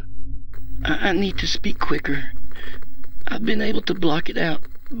head. I need to speak quicker. I've been able to block it out,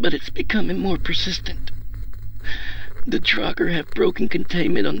 but it's becoming more persistent. The Draugr have broken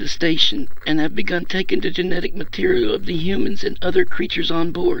containment on the station and have begun taking the genetic material of the humans and other creatures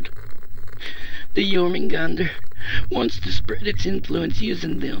on board. The Jormungandr wants to spread its influence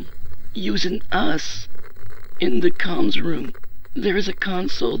using them, using us. In the comms room, there is a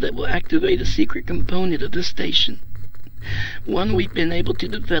console that will activate a secret component of the station. One we've been able to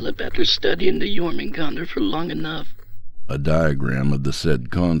develop after studying the Jormungandr for long enough. A diagram of the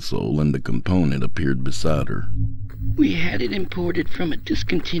said console and the component appeared beside her. We had it imported from a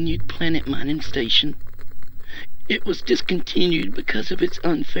discontinued planet mining station. It was discontinued because of its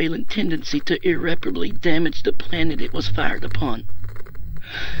unfailing tendency to irreparably damage the planet it was fired upon.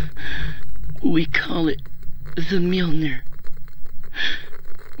 We call it the Mjolnir.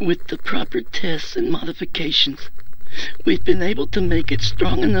 With the proper tests and modifications, we've been able to make it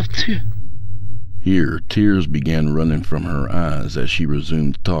strong enough to... Here, tears began running from her eyes as she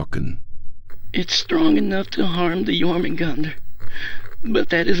resumed talking. It's strong enough to harm the Jormungandr, but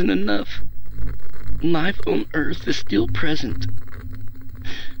that isn't enough. Life on Earth is still present.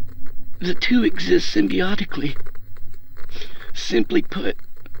 The two exist symbiotically. Simply put,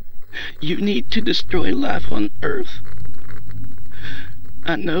 you need to destroy life on Earth.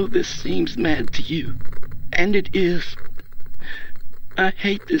 I know this seems mad to you, and it is. I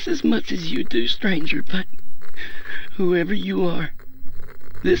hate this as much as you do, stranger, but whoever you are,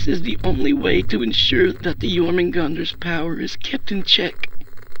 this is the only way to ensure that the Jormungandr's power is kept in check.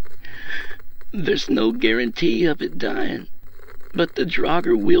 There's no guarantee of it dying, but the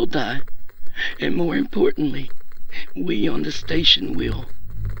Draugr will die, and more importantly, we on the station will.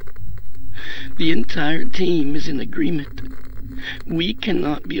 The entire team is in agreement. We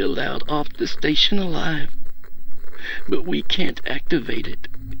cannot be allowed off the station alive, but we can't activate it.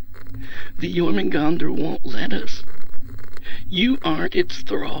 The Jormungandr won't let us. You aren't its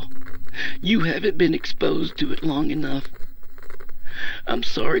thrall. You haven't been exposed to it long enough. I'm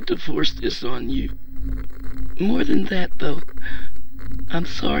sorry to force this on you. More than that, though, I'm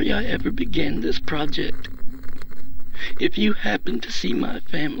sorry I ever began this project. If you happen to see my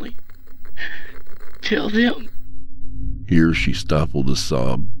family, tell them... Here she stifled a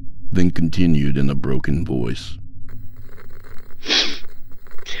sob, then continued in a broken voice.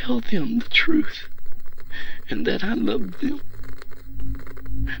 Tell them the truth, and that I love them.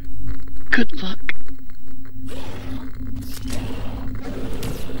 Good luck.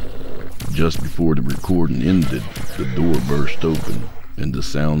 Just before the recording ended, the door burst open, and the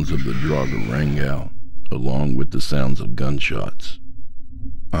sounds of the Draugr rang out, along with the sounds of gunshots.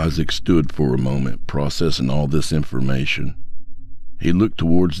 Isaac stood for a moment, processing all this information. He looked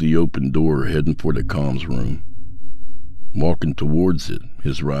towards the open door, heading for the comms room. Walking towards it,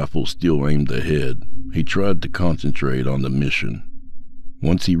 his rifle still aimed ahead, he tried to concentrate on the mission.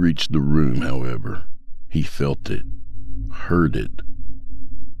 Once he reached the room, however, he felt it, heard it.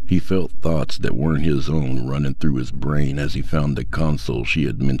 He felt thoughts that weren't his own running through his brain as he found the console she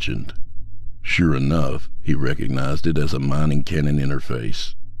had mentioned. Sure enough, he recognized it as a mining cannon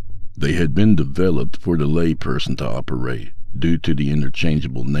interface. They had been developed for the layperson to operate, due to the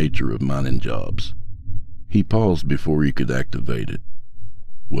interchangeable nature of mining jobs. He paused before he could activate it.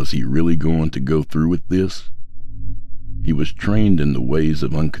 Was he really going to go through with this? He was trained in the ways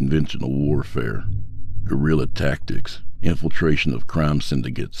of unconventional warfare, guerrilla tactics, infiltration of crime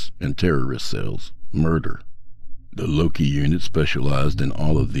syndicates and terrorist cells, murder. The Loki unit specialized in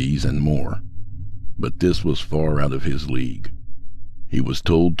all of these and more. But this was far out of his league. He was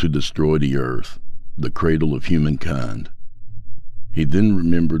told to destroy the Earth, the cradle of humankind. He then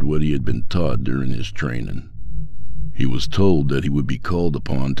remembered what he had been taught during his training. He was told that he would be called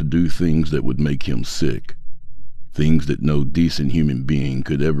upon to do things that would make him sick, things that no decent human being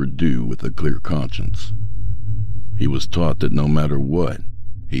could ever do with a clear conscience. He was taught that no matter what,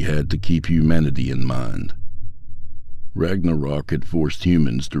 he had to keep humanity in mind. Ragnarok had forced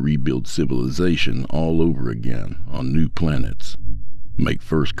humans to rebuild civilization all over again on new planets, make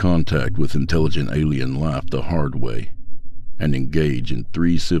first contact with intelligent alien life the hard way, and engage in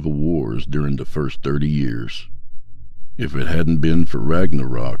 3 civil wars during the first 30 years. If it hadn't been for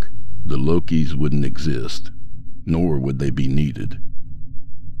Ragnarok, the Lokis wouldn't exist, nor would they be needed.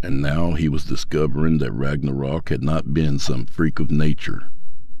 And now he was discovering that Ragnarok had not been some freak of nature,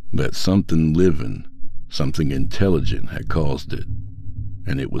 that something living, something intelligent had caused it,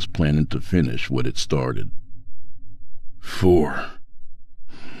 and it was planning to finish what it started. 4.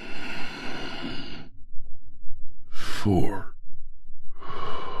 before.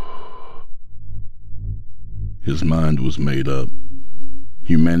 His mind was made up.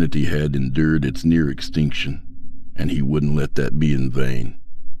 Humanity had endured its near extinction, and he wouldn't let that be in vain.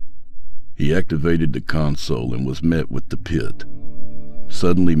 He activated the console and was met with the pit.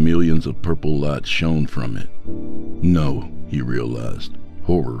 Suddenly millions of purple lights shone from it. No, he realized,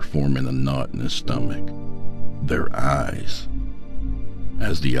 horror forming a knot in his stomach. Their eyes.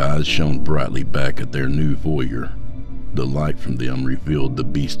 As the eyes shone brightly back at their new voyeur, the light from them revealed the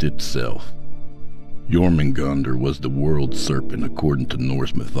beast itself. Jormungandr was the world serpent according to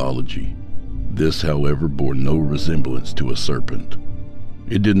Norse mythology. This, however, bore no resemblance to a serpent.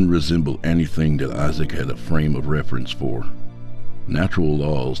 It didn't resemble anything that Isaac had a frame of reference for. Natural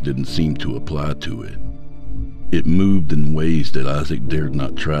laws didn't seem to apply to it. It moved in ways that Isaac dared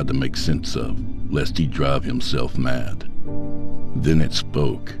not try to make sense of, lest he drive himself mad. Then it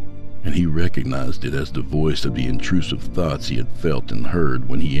spoke, and he recognized it as the voice of the intrusive thoughts he had felt and heard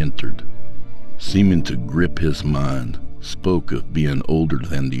when he entered. Seeming to grip his mind, spoke of being older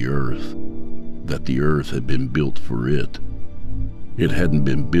than the earth, that the earth had been built for it. It hadn't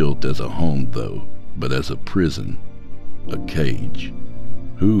been built as a home, though, but as a prison, a cage.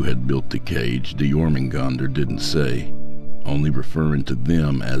 Who had built the cage, the Jormungandr didn't say, only referring to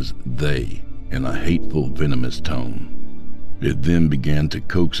them as they in a hateful, venomous tone. It then began to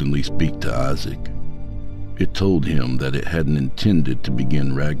coaxingly speak to Isaac. It told him that it hadn't intended to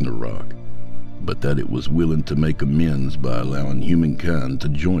begin Ragnarok, but that it was willing to make amends by allowing humankind to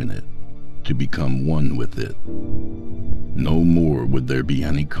join it, to become one with it. No more would there be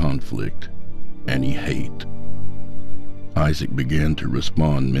any conflict, any hate. Isaac began to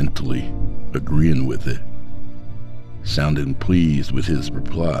respond mentally, agreeing with it. Sounding pleased with his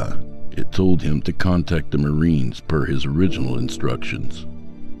reply, it told him to contact the Marines per his original instructions.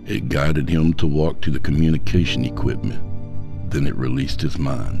 It guided him to walk to the communication equipment. Then it released his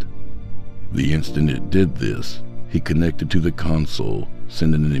mind. The instant it did this, he connected to the console,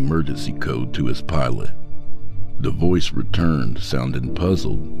 sending an emergency code to his pilot. The voice returned, sounding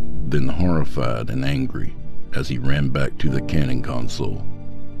puzzled, then horrified and angry, as he ran back to the cannon console.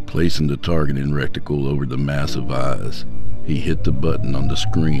 Placing the targeting reticle over the massive eyes, he hit the button on the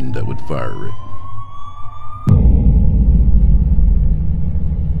screen that would fire it.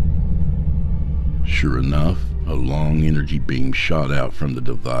 Sure enough, a long energy beam shot out from the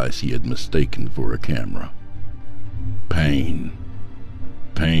device he had mistaken for a camera. Pain.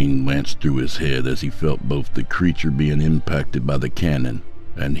 Pain lanced through his head as he felt both the creature being impacted by the cannon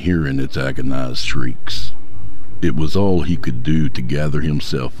and hearing its agonized shrieks. It was all he could do to gather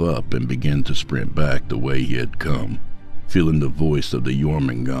himself up and begin to sprint back the way he had come, feeling the voice of the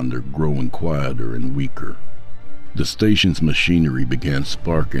Jormungandr growing quieter and weaker. The station's machinery began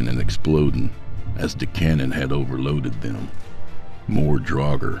sparking and exploding as the cannon had overloaded them. More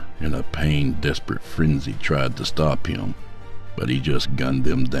Draugr, in a pain-desperate frenzy, tried to stop him, but he just gunned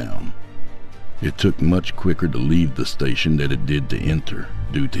them down. It took much quicker to leave the station than it did to enter,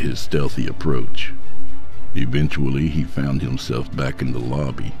 due to his stealthy approach. Eventually, he found himself back in the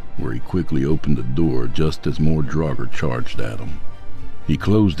lobby, where he quickly opened the door just as more Draugr charged at him. He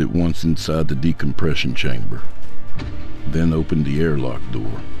closed it once inside the decompression chamber, then opened the airlock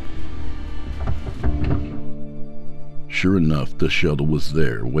door. Sure enough, the shuttle was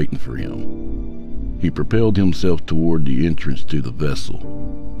there, waiting for him. He propelled himself toward the entrance to the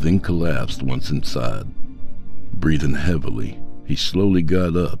vessel, then collapsed once inside. Breathing heavily, he slowly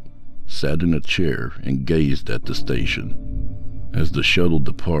got up, sat in a chair, and gazed at the station. As the shuttle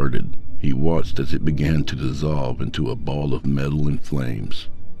departed, he watched as it began to dissolve into a ball of metal and flames.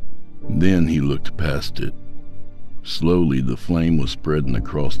 Then he looked past it. Slowly, the flame was spreading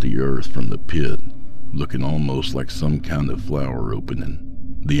across the earth from the pit, looking almost like some kind of flower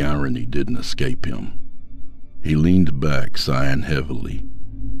opening. The irony didn't escape him. He leaned back, sighing heavily.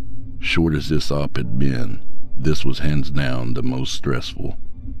 Short as this op had been, this was hands down the most stressful.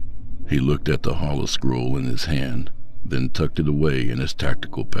 He looked at the holoscroll in his hand, then tucked it away in his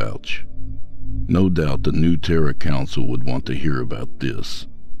tactical pouch. No doubt the new Terra Council would want to hear about this.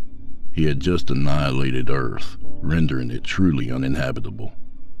 He had just annihilated Earth, rendering it truly uninhabitable.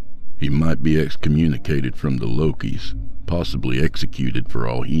 He might be excommunicated from the Lokis, possibly executed for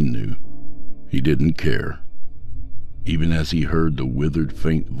all he knew. He didn't care. Even as he heard the withered,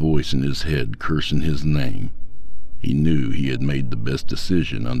 faint voice in his head cursing his name, he knew he had made the best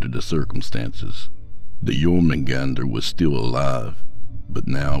decision under the circumstances. The Jormungandr was still alive, but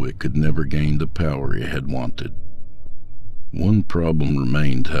now it could never gain the power it had wanted. One problem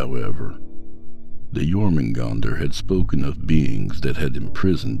remained, however. The Jormungandr had spoken of beings that had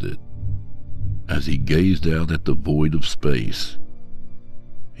imprisoned it. As he gazed out at the void of space,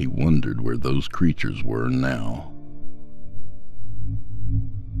 he wondered where those creatures were now.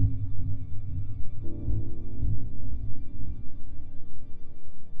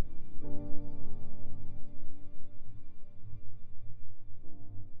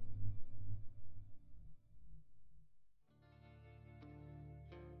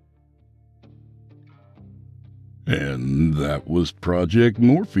 And that was Project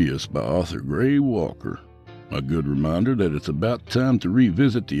Morpheus by author Grey Walker. A good reminder that it's about time to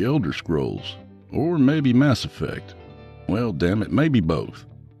revisit the Elder Scrolls, or maybe Mass Effect. Well, damn it, maybe both.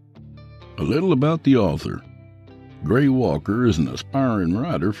 A little about the author. Grey Walker is an aspiring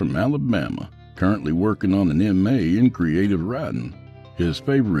writer from Alabama, currently working on an MA in creative writing. His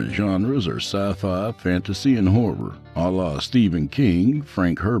favorite genres are sci-fi, fantasy, and horror, a la Stephen King,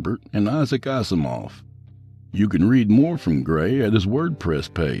 Frank Herbert, and Isaac Asimov. You can read more from Grey at his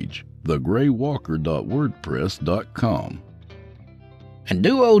WordPress page, thegraywalker.wordpress.com. And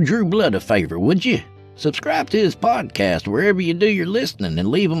do old Drew Blood a favor, would you? Subscribe to his podcast wherever you do your listening and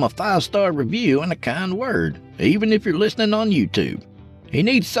leave him a 5-star review and a kind word, even if you're listening on YouTube. He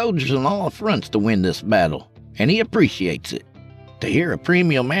needs soldiers on all fronts to win this battle, and he appreciates it. To hear a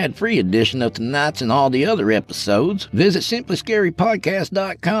premium ad-free edition of tonight's and all the other episodes, visit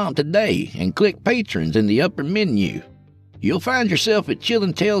simplyscarypodcast.com today and click Patrons in the upper menu. You'll find yourself at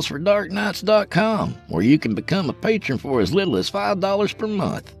chillingtalesfordarknights.com, where you can become a patron for as little as $5 per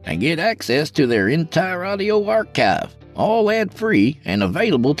month and get access to their entire audio archive, all ad-free and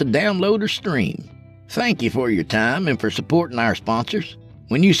available to download or stream. Thank you for your time and for supporting our sponsors.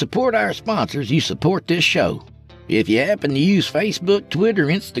 When you support our sponsors, you support this show. If you happen to use Facebook, Twitter,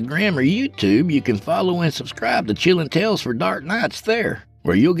 Instagram, or YouTube, you can follow and subscribe to Chillin' Tales for Dark Nights there,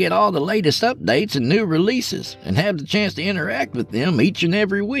 where you'll get all the latest updates and new releases, and have the chance to interact with them each and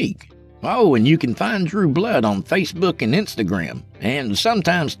every week. Oh, and you can find Drew Blood on Facebook and Instagram, and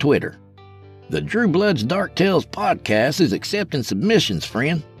sometimes Twitter. The Drew Blood's Dark Tales podcast is accepting submissions,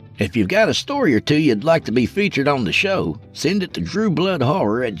 friend. If you've got a story or two you'd like to be featured on the show, send it to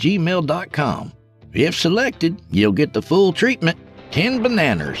drewbloodhorror@gmail.com. If selected, you'll get the full treatment, 10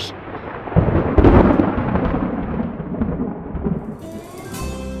 bananas.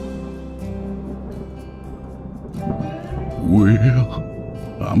 Well,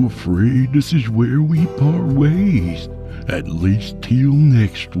 I'm afraid this is where we part ways, at least till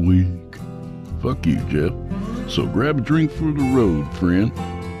next week. Fuck you, Geoff. So grab a drink for the road, friend.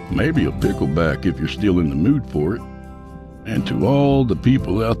 Maybe a pickleback if you're still in the mood for it. And to all the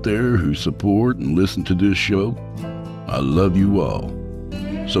people out there who support and listen to this show, I love you all.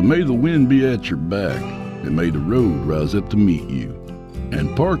 So may the wind be at your back, and may the road rise up to meet you.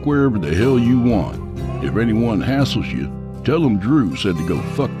 And park wherever the hell you want. If anyone hassles you, tell them Drew said to go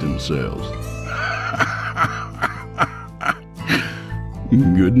fuck themselves.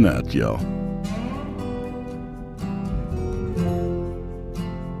 Good night, y'all.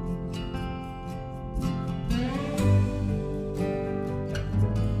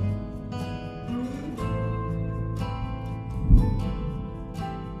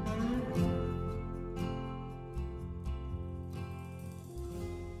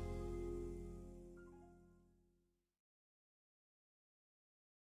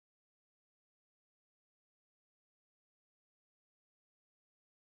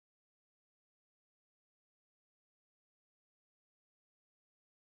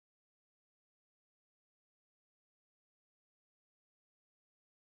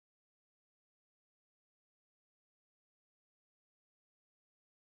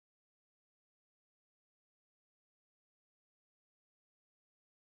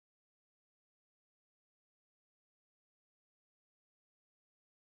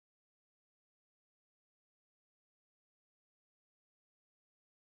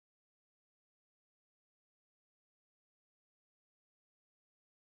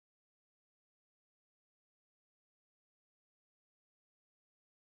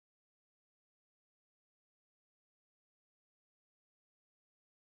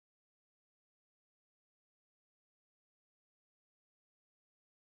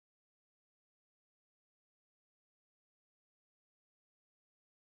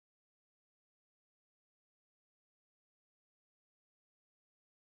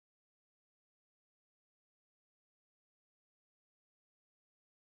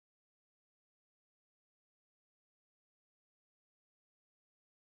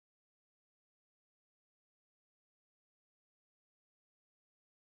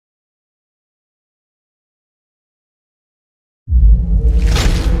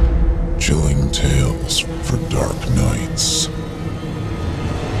 Chilling tales for dark nights.